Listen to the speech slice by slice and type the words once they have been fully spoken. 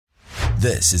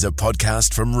This is a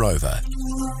podcast from Rover.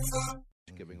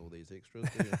 Giving all these extras.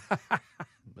 Do you?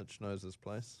 Mitch knows this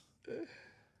place.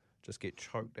 Just get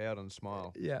choked out and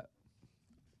smile. Yeah.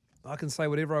 I can say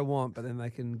whatever I want, but then they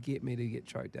can get me to get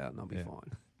choked out and I'll be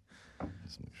fine.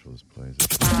 Let's make sure this plays.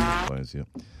 Yeah.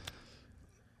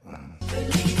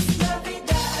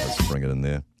 Let's bring it in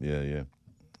there. Yeah.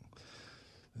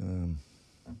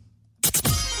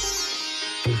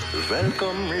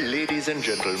 Welcome, ladies and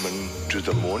gentlemen, to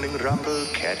the Morning Rumble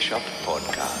Catch-Up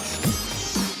Podcast.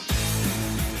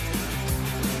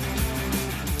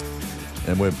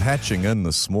 And we're patching in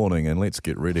this morning, and let's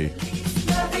get ready.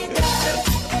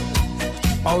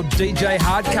 Old DJ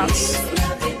Hardcuts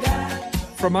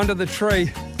from under the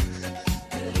tree.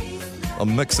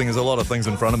 I'm mixing. There's a lot of things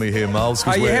in front of me here, Miles.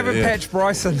 Oh, you haven't patched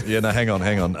Bryson. Yeah, no, hang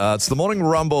on. It's the Morning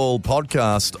Rumble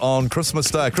podcast on Christmas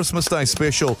Day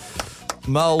special.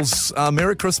 Miles,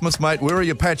 Merry Christmas, mate. Where are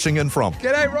you patching in from?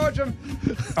 G'day, Roger.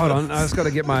 Hold on, I just got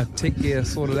to get my tech gear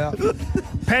sorted out.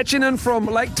 Patching in from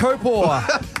Lake Taupo.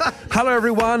 Hello,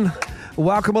 everyone.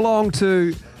 Welcome along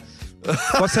to...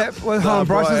 What's that? Hold on,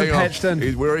 Bryce isn't patched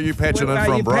in. Where are you patching in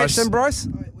from, Bryce? Patched in, Bryce?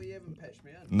 We haven't patched me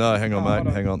in. No, hang on,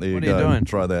 mate. Hang on. There What you are go. you doing?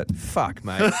 Try that. Fuck,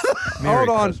 mate. Hold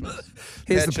on.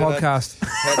 Here's the Patching in. podcast.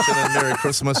 Patching in. Merry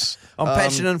Christmas. I'm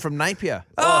patching in from Napier.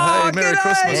 Oh, hey, Merry g'day,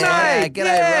 Christmas, Yeah, mate. g'day,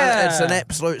 Yeah. Ron. It's an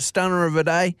absolute stunner of a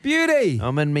day. Beauty.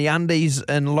 I'm in me undies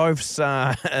and loafs,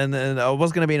 and I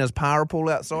was going to be in his power pool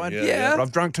outside. Yeah. But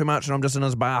I've drunk too much and I'm just in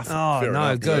his bath. Oh, Fair no,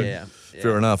 enough, good. Yeah.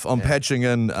 Fair enough. I'm patching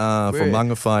in from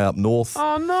Mangawhai up north.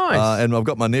 Oh, nice. And I've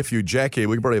got my nephew Jack here.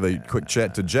 We could probably have a quick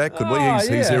chat to Jack, could we? Oh, He's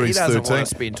yeah. here. He He's doesn't 13. want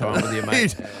to spend time with you,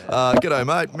 mate. G'day,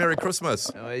 mate. Merry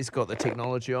Christmas. Oh, he's got the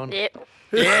technology on. Yep.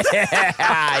 Yeah,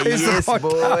 yes,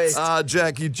 boy.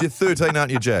 Jack, you're 13,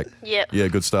 aren't you, Jack? Yep. Yeah,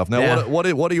 good stuff. Now, Yeah. what do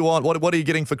you want? What are you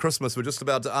getting for Christmas? We're just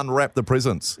about to unwrap the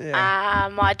presents.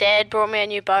 My dad brought me a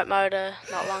new boat motor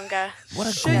not long ago. What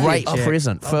a great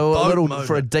present for a boat little motor.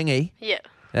 for a dinghy. Yep.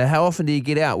 How often do you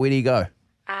get out? Where do you go?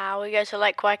 We go to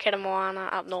Lake Waikato-Moana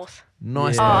up north.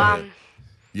 Nice. Oh,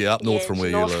 Yeah, up north Yeah, from where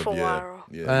it's you north live. from Yeah. Wairoa.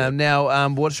 Yeah. Now,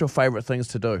 what's your favourite things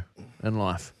to do in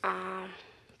life?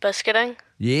 biscuiting,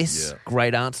 Yes, Yeah.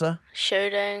 great answer.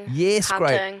 shooting, Yes,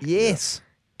 hunting, great. Yes.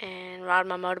 and riding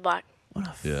my motorbike.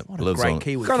 Yeah, What a lives great on-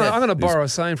 Kiwi I'm kid. going to borrow a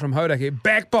saying from Hodak here.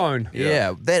 Backbone.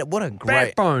 Yeah, what a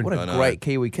great, Backbone. what I a know. great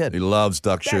Kiwi kid. He loves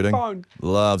duck shooting. Backbone.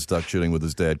 Loves duck shooting with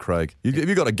his dad, Craig. Have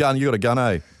you got a gun? You got a gun,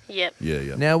 eh? Yep.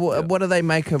 Yeah. Now, what do they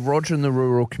make of Rog in the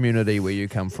rural community where you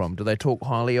come from? Do they talk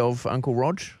highly of Uncle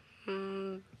Rog?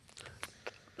 A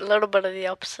little bit of the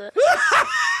opposite.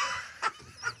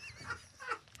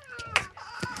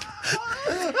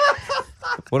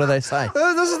 What do they say?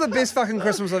 This is the best fucking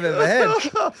Christmas I've ever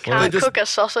had. Can't cook a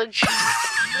sausage.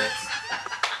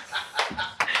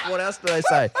 What else do they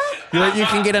say? You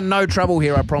can get in no trouble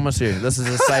here, I promise you. This is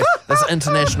a safe, this is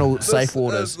international safe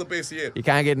waters. the best yet. You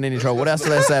can't get in any trouble. What else do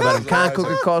they say about him? Can't cook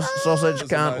a sausage.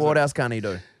 Can't. What else can't he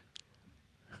do?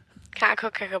 Can't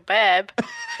cook a kebab.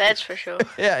 That's for sure.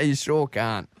 Yeah, he sure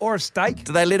can't. Or a steak.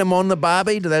 Do they let him on the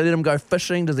barbie? Do they let him go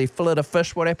fishing? Does he fillet a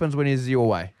fish? What happens when he's your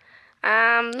way?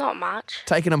 Not much.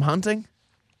 Taking him hunting?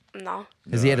 No.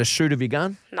 Has he had a shoot of your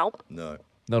gun? Nope. No.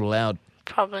 Not allowed.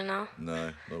 Probably not.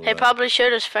 Not He'd allowed. probably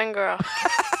shoot his finger off.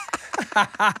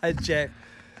 Jack.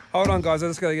 Hold on, guys. I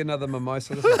just got to get another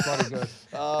mimosa. This is bloody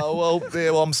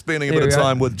good. I'm spending a Here bit we of go.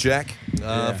 time with Jack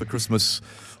for Christmas.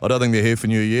 I don't think they're here for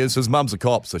New Year's. His mum's a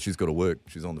cop, so she's got to work.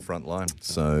 She's on the front line.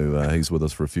 So he's with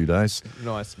us for a few days.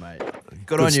 Nice, mate.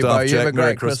 Good on you, stuff, Bo. You Jack. have a Merry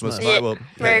great Christmas. mate. Yeah. Well,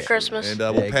 Merry Christmas. And Yeah,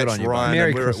 we'll good patch on you, bro. Ryan.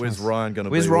 Merry And Christmas. where's Ryan going to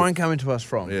be? Where's Ryan coming to us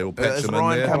from? Yeah, we'll patch Is him in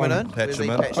Ryan there. coming in? Patch Where's he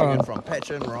him in. patching in from? Patch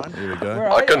in, Ryan. Here we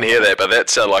go. I couldn't hear that, but that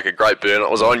sounded like a great burn.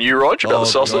 It was on you, Rog, about the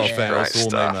sausage. fan. Great It's all me,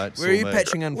 stuff. mate. It's Where are all you me.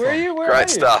 patching in from? Where are you? Where are Great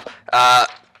you? stuff.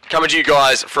 Coming to you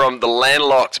guys from the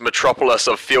landlocked metropolis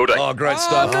of Fielding. Oh, great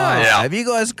stuff. nice. Yeah. Have you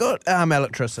guys got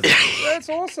electricity That's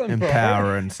awesome, and bro.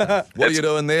 power and stuff? What are you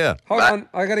doing there? Hold on.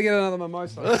 I got to get another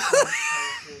mimosa.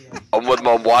 I'm with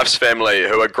my wife's family,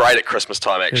 who are great at Christmas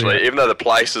time, actually. Even though the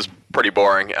place is pretty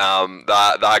boring,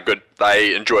 they're good.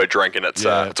 They enjoy a drink, and it's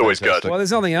always fantastic. good. Well,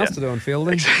 there's nothing else to do in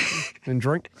fielding and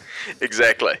drink.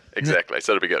 Exactly.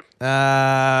 So it'll be good.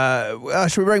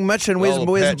 Should we bring Mitch in?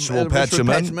 We'll patch him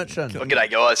in. Mitch in? Well, g'day,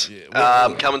 guys.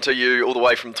 Coming to you all the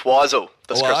way from Twizel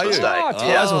this Oh, are Christmas you? Day. Oh,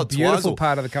 Yeah. Twizel, beautiful Twizel.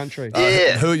 part of the country.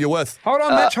 Yeah. Who are you with? Hold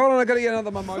on, Mitch. Hold on. I got to get another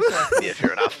mimosa. Yeah,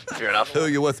 fair enough. Who are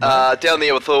you with, mate? Down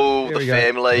there with all Here the we go.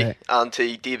 family, Yeah.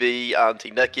 Auntie Debbie,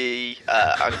 Auntie Nikki,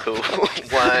 Uncle Wayne.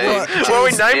 What? Why are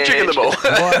we name checking them all?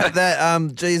 What,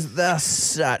 mate. Geez, they're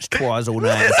such Twizel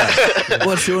names.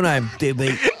 What's your name,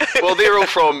 Debbie? Well, they're all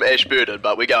from Ashburton,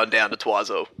 but we're going down to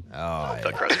Twizel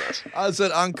for Christmas. Is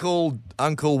it Uncle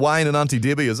Wayne and Auntie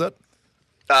Debbie, is it?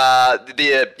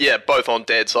 They're both on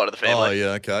Dad's side of the family. Oh, yeah,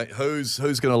 okay. Who's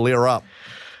going to lair up?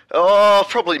 Oh,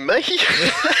 probably me.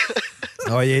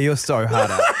 Oh, yeah, you're so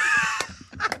hard up.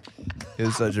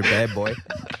 You're such a bad boy.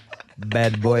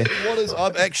 Bad boy. What is?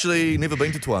 I've actually never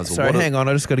been to Twizel. Sorry, hang on.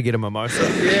 I just got to get a mimosa.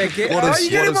 Yeah, I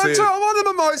want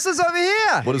the mimosas over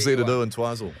here. What is there to do in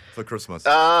Twizel for Christmas?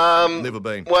 Never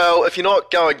been. Well, if you're not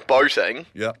going boating,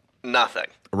 Yeah. nothing.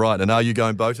 Right, and are you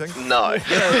going boating? No.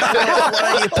 Why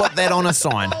don't you put that on a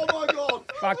sign?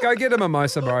 Fuck, go get a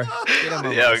mimosa, bro. Yeah, I'm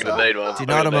going to need one. Do you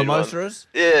know what a mimosa is?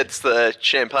 Yeah, it's the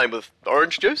champagne with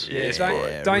orange juice.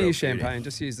 Don't use champagne.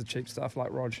 Just use the cheap stuff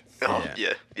like Rog. Oh,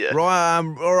 yeah. Right,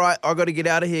 all right. I got to get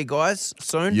out of here, guys.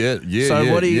 Soon. Yeah. So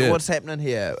yeah. what's happening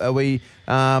here? Are we?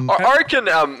 I reckon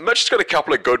Mitch's got a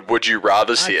couple of good would you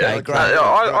rathers here. Okay,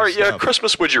 great. Yeah,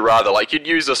 Christmas would you rather. Like you'd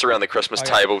use this around the Christmas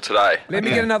table today. Let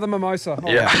me get another mimosa.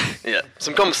 Hold on. Yeah.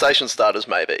 Some conversation starters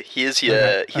maybe. Here's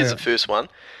the first one.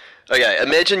 Okay,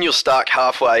 imagine you're stuck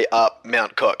halfway up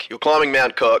Mount Cook. You're climbing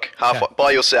Mount Cook halfway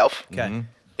by yourself. Okay.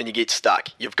 And you get stuck.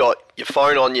 You've got your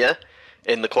phone on you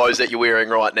and the clothes that you're wearing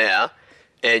right now,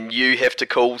 and you have to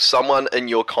call someone in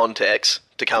your contacts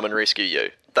to come and rescue you.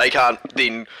 They can't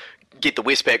then get the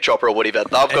Westpac chopper or whatever. They've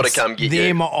got to come get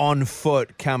them you. on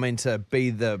foot coming to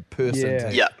be the person to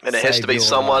Yeah, and it has save to be your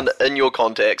someone life. in your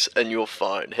contacts in your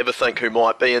phone. Have a think who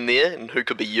might be in there and who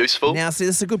could be useful. Now, see,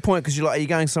 this is a good point because you're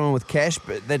going someone with cash,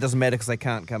 but that doesn't matter because they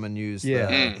can't come and use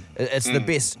it's the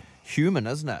best human,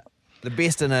 isn't it? The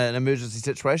best in an emergency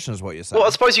situation is what you're saying. Well,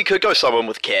 I suppose you could go someone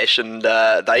with cash and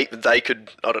they could,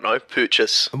 I don't know,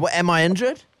 purchase. Am I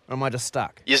injured or am I just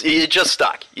stuck? You're just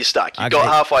stuck. You're stuck. You Okay. got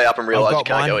halfway up and realised you got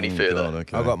can't mine. go any further. God,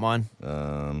 okay. I got mine.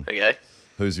 Okay.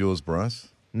 Who's yours, Bryce?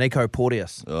 Nico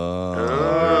Porteous. Nice.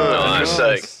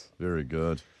 Very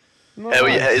good.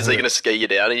 Is he going to ski you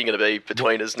down? Are you going to be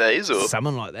between his knees? Or?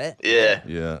 Someone like that. Yeah.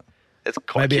 Yeah. It's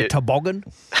quite Maybe cute. a toboggan.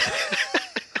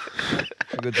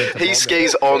 He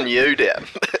skis on you down.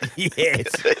 Yes.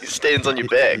 He stands on your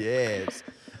back. Yes.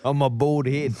 On my bald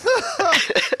head.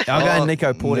 I'll go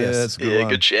Nico Porteous. Yeah, that's a good Yeah, one.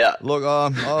 good shout. Look, I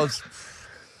was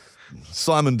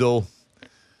Simon Dool.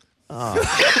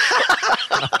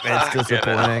 That's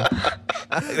disappointing.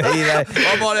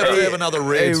 I might have to have another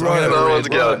red. so I'm gonna have a No red one's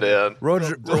going down.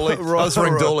 Roger, Dooley. Let's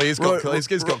ring Dooley. He's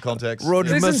got contacts.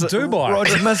 Roger This is Dubai.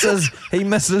 Roger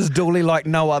misses Dooley like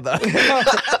no other.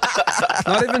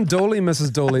 Not even Dooley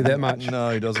misses Dooley that much.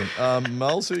 No, he doesn't.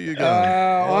 Mels, who are you going?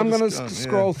 I'm going just to going-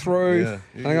 scroll through. Yeah.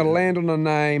 I'm going to land on a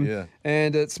name, Yeah.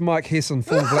 and it's Mike Hessen,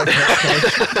 full black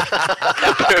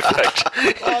hat. Perfect.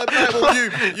 Oh, mate,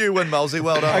 well, you win, Melzy.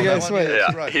 Well done. on Okay, that one. sweet.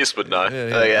 Yeah, great. Hess would know.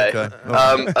 Yeah,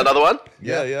 okay. Another one?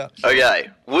 Yeah. Okay.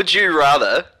 Would you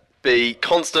rather be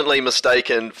constantly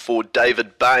mistaken for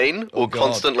David Bain or God.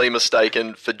 constantly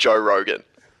mistaken for Joe Rogan?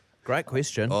 Great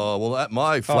question. Oh, well,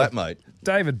 my flatmate,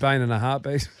 David Bain in a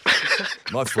heartbeat.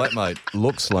 my flatmate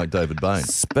looks like David Bain.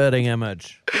 Spitting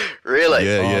image. Really?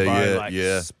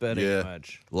 Yeah. Spitting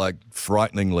image. Like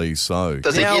frighteningly so.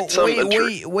 Does he Now, get some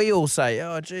we all say,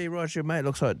 oh, gee, Roger, your mate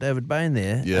looks like David Bain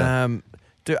there. Yeah.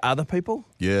 Do other people?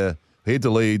 Yeah. He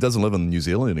doesn't live in New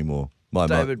Zealand anymore. My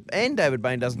mate. David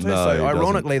Bain doesn't too. No, So he doesn't.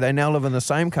 ironically, they now live in the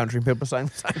same country and people are saying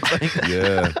the same thing.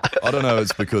 Yeah. I don't know.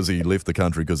 It's because he left the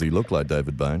country because he looked like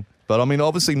David Bain. But I mean,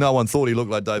 obviously, no one thought he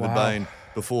looked like David Bain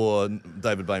before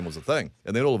David Bain was a thing.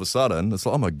 And then all of a sudden, it's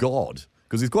like, oh my God.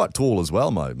 Because he's quite tall as well,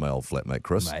 my old flatmate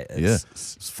Chris. Mate,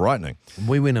 it's frightening.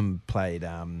 We went and played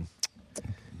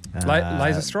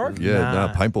Laser stroke? Yeah, no,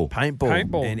 paintball.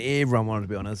 Paintball. And everyone wanted to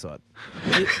be on his side.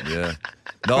 Yeah.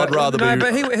 No, I'd rather No, be.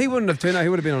 but he wouldn't have turned out. He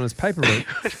would have been on his paper route.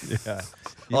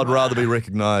 I'd rather be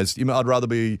recognised. I'd rather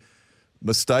be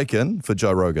mistaken for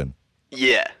Joe Rogan.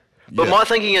 Yeah. But Yeah. my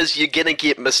thinking is you're going to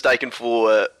get mistaken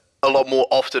for a lot more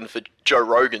often for Joe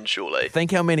Rogan, surely.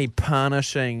 Think how many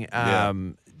punishing.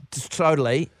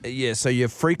 Totally. Yeah, so your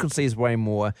frequency is way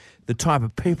more. The type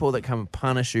of people that come and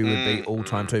punish you would be all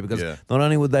time too, because Yeah. not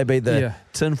only would they be the Yeah.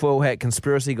 tinfoil hat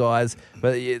conspiracy guys,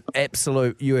 but the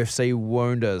absolute UFC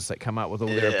wounders that come up with all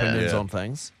their Yeah. opinions Yeah. on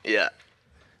things. Yeah.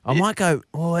 I might go,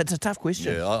 oh, it's a tough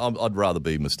question. Yeah, I'd rather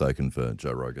be mistaken for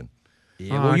Joe Rogan.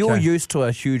 Yeah, well, you're used to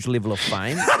a huge level of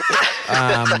fame.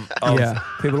 Of Yeah.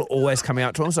 people always coming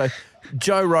out to him. So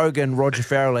Joe Rogan, Roger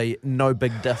Farrelly, no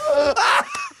big diff.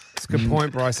 It's a good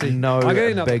point, Brycey. No I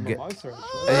get another big. mimosa, actually.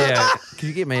 Yeah, can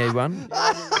you get me one?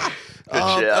 Good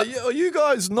shout. Are you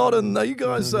guys not in? Are you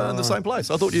guys in the same place?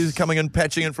 I thought you were coming in,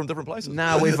 patching in from different places.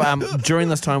 No, we've during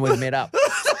this time we've met up.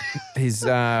 He's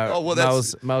well,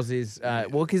 that's- Miles is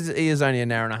well, because he is only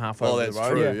an hour and a half over that's the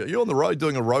road. true. You're on the road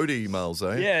doing a roadie, Miles,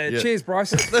 eh? Yeah, cheers,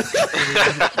 Bryce.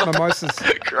 Mimosas.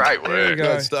 Great There you work.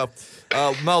 go. Good stuff.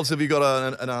 Miles, have you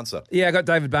got an answer? Yeah, I got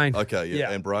David Bain. Okay,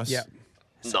 yeah. And Bryce? Yeah.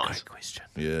 Nice. Question.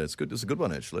 Yeah, it's good. It's a good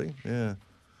one, actually. Yeah.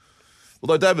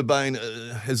 Although David Bain,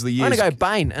 as the I'm years... gonna go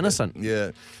Bain, innocent.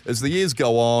 Yeah. As the years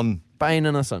go on, Bain,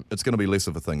 innocent. it's going to be less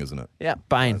of a thing, isn't it? Yeah,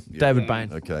 Bain. David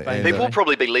Bain. Okay. Bain. And, People will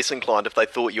probably be less inclined if they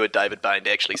thought you were David Bain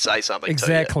to actually say something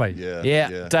Exactly. yeah.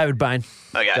 Yeah, David Bain. to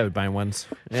you. Okay. David Bain wins.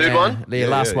 Third one? Yeah,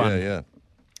 last one. Yeah.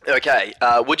 Okay.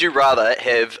 Would you rather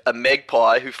have a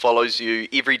magpie who follows you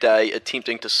every day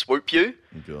attempting to swoop you,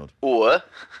 Oh, God. or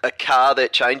a car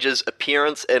that changes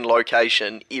appearance and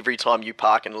location every time you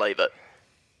park and leave it?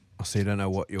 Oh, so you don't know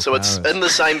what your So car it's is. in the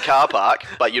same car park,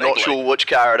 but you're not sure which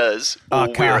car it is or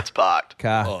car. where it's parked.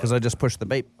 car, because I just pushed the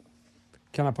beep.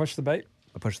 Can I push the beat?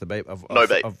 I pushed the beep. No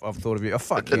beep. I've thought of you. Oh,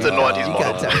 fuck It's you. a 90s You model.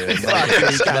 can't tell me. Fuck you.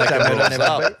 You can't tell me I don't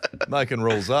have a beep. Making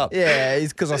rules up. Yeah,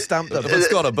 it's because I stumped him. If it's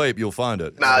got a beep, you'll find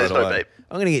it. Nah, there's straight no away. beep.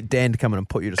 I'm going to get Dan to come in and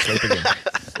put you to sleep again.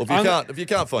 Well, if you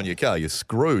can't find your car, you're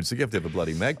screwed. So you have to have a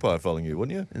bloody magpie following you,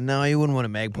 wouldn't you? No, you wouldn't want a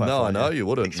magpie. No, for I know you. you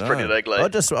wouldn't. It's no. pretty ugly.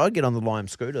 I'd get on the Lime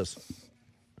scooters.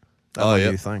 That's Oh, my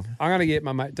yeah. new thing. I'm going to get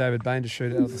my mate David Bain to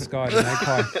shoot out of the sky at a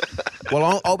magpie.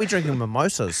 Well, I'll be drinking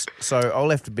mimosas, so I'll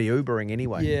have to be Ubering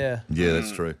anyway. Yeah. Yeah,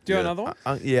 that's true. Do you yeah. want another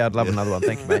one? Yeah, I'd love another one.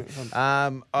 Thank you, mate.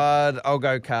 I'll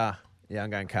go car. Yeah, I'm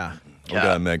going car. I'm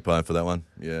going magpie for that one.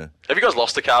 Yeah. Have you guys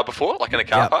lost a car before, like in a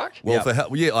car Yep. park? Well,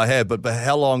 Yeah. I have, but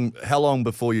how long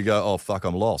before you go? Oh fuck,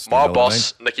 I'm lost. You My know what I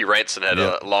boss, Nikki Ranson, had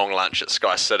Yep. a long lunch at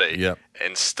Sky City Yep.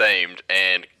 and steamed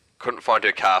and couldn't find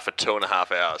her car for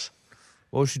 2.5 hours.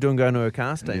 What was she doing going to her car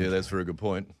mean? stand? Yeah, that's a very good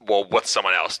point. Well, with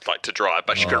someone else, like to drive,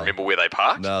 but she couldn't remember where they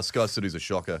parked. Nah, Sky City's a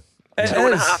shocker. It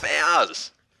 2.5 is.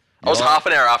 hours. I was half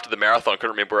an hour after the marathon,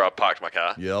 couldn't remember where I parked my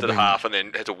car. Yeah, I've Did been- half and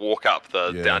then had to walk up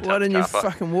the Yeah. downtown Why didn't you car park.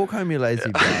 fucking walk home, you lazy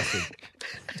bastard?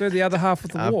 Do the other half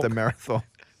with the After walk. marathon.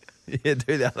 Yeah,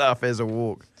 do the other half as a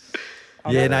walk.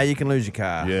 Yeah, no, you can lose your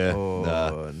car. Yeah,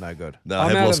 Oh, no good. No,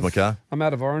 I have lost my car. I'm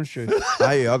out of orange juice.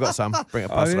 Oh, yeah, I got some. Bring it,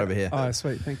 pass it yeah? over here. Oh,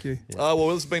 sweet. Thank you. Oh,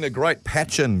 well, it's been a great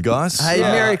patch-in, guys. Hey,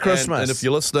 Merry and- Christmas. And if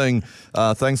you're listening,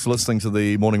 thanks for listening to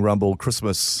the Morning Rumble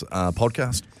Christmas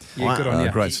podcast. Yeah, good on you.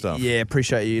 Great stuff. Yeah,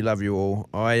 appreciate you. Love you all.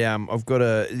 I've got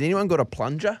a. Has anyone got a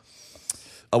plunger?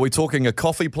 Are we talking a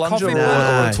coffee plunger Coffee or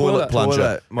plunger. a toilet plunger?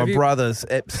 Toilet. My Have you- brother's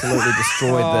absolutely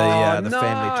destroyed Oh, the no.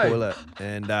 family toilet,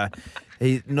 and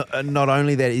he not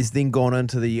only that, he's then gone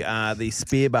into the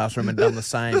spare bathroom and done the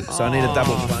same. So I need a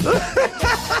double plunger.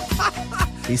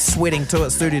 He's sweating to it,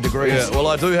 30 degrees. Yeah, well,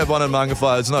 I do have one in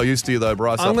Mangawhai. It's no use to you, though,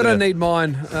 Bryce. I'm up going to there. need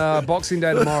mine. Boxing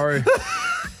Day tomorrow.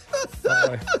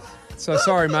 So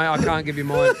sorry, mate. I can't give you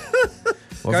mine. Well,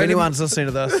 Go if to- anyone's listening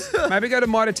to this, Maybe go to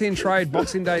Mitre 10 Trade.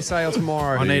 Boxing Day sale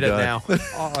tomorrow. I need you it go. now.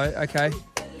 Oh, okay.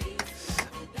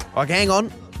 Like, hang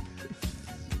on.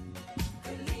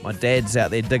 My dad's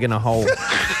out there digging a hole.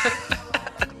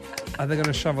 Are they going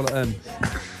to shovel it in?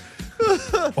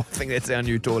 I think that's our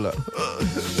new toilet.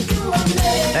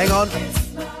 Hang on.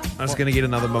 I'm just going to get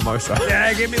another mimosa.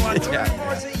 Yeah, give me one.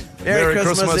 Merry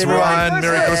Christmas, everyone. Ryan.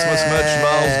 Merry Christmas, Mitch,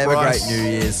 Miles, Have a Bryce. great New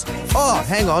Year's. Oh,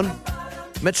 hang on.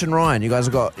 Mitch and Ryan, you guys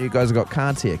have got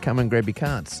cards here. Come and grab your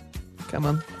cards. Come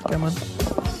on. Come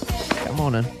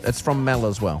on in. It's from Mel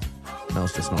as well.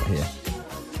 Mel's just not here.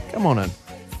 Come on in.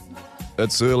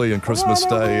 It's early and Christmas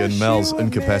Day, and Mel's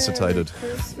incapacitated.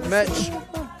 Mitch.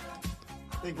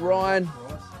 Ryan.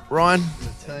 Ryan.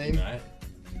 Team.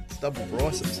 It's double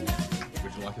Bryce's.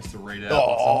 Would you like us to read out?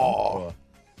 Oh.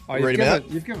 Oh, you've Read 'em given out.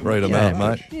 it. You've given Read it. them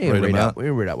out, mate. Yeah, Read them out.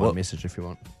 We'll read out one What? message if you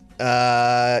want.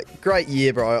 Great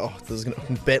year, bro. Oh,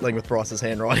 I'm battling with Bryce's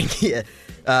handwriting here.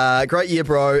 Great year,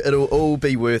 bro. It'll all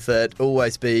be worth it.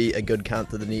 Always be a good cunt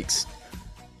to the next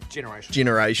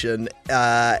generation.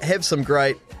 Have some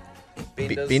great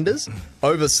benders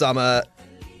over summer.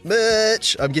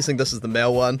 Mitch, I'm guessing this is the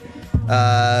Mel one.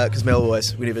 Because Mel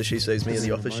always, whenever she sees me in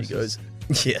the office, she goes,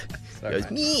 yeah. Goes,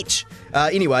 Mitch.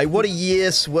 Anyway, what a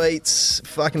year, sweets.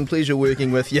 Fucking pleasure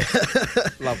working with you.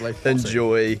 Lovely.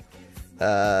 Enjoy.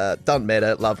 Doesn't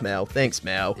matter. Love Mal. Thanks,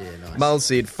 Mal. Yeah, nice. Mal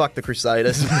said, fuck the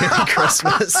Crusaders. Merry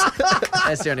Christmas.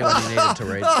 That's the only one you needed to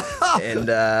read.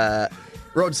 And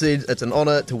Rod said, it's an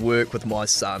honour to work with my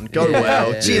son. Go Yeah,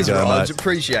 well. yeah. Cheers, There you go, Rod. mate.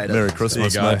 Appreciate it. Merry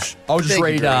Christmas, There you go. Mitch. I'll just Thank you,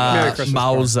 read Drew. Merry Christmas,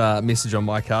 Mal's message on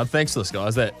my card. Thanks to this,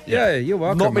 guys. That Yeah, you're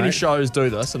welcome, Not many mate. shows do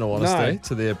this, in all honesty, No.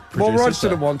 to their Well, producers. Rod so-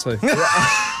 didn't want to.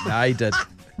 No, he did.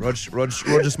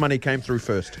 Roger's money came through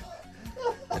first.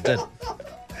 It did.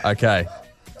 Okay.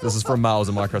 This is from Miles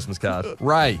on my Christmas card.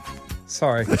 Ray,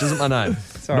 Sorry. which isn't my name.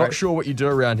 Sorry. Not sure what you do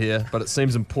around here, but it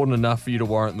seems important enough for you to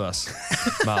warrant this.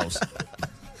 Miles.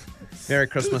 Merry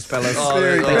Christmas, fellas.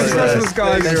 Merry Christmas,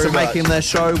 guys. Thanks for making the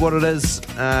show what it is.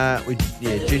 We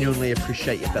genuinely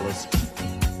appreciate you, fellas.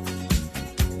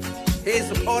 Here's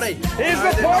the potty. Here's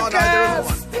the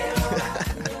podcast.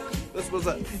 This was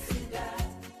it.